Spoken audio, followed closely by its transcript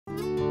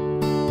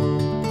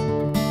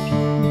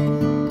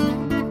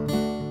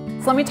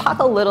So let me talk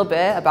a little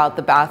bit about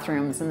the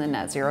bathrooms in the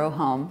Net Zero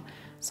home.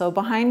 So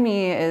behind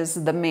me is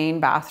the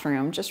main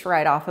bathroom, just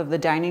right off of the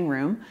dining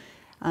room.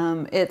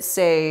 It's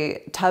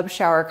a tub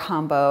shower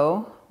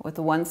combo with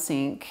one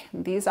sink.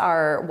 These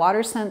are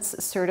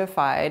WaterSense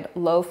certified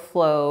low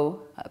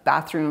flow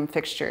bathroom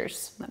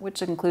fixtures,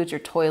 which includes your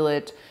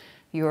toilet,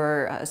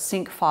 your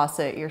sink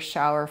faucet, your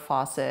shower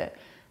faucet,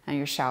 and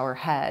your shower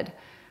head.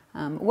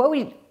 What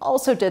we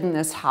also did in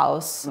this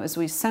house is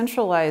we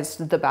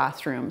centralized the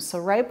bathrooms. So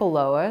right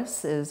below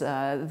us is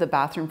the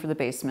bathroom for the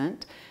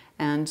basement,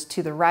 and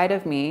to the right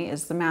of me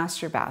is the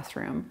master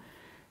bathroom.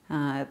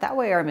 That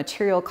way our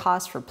material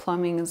cost for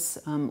plumbing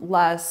is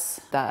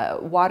less. The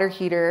water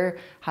heater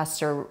has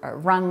to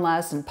run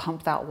less and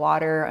pump that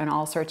water in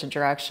all sorts of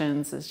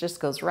directions. It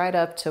just goes right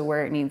up to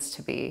where it needs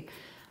to be.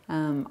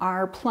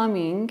 Our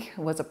plumbing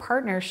was a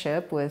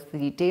partnership with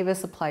the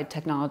Davis Applied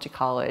Technology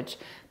College,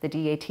 the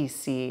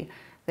DATC.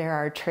 They're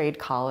our trade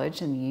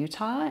college in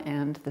Utah,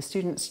 and the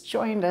students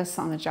joined us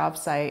on the job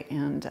site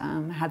and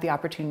had the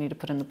opportunity to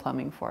put in the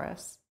plumbing for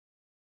us.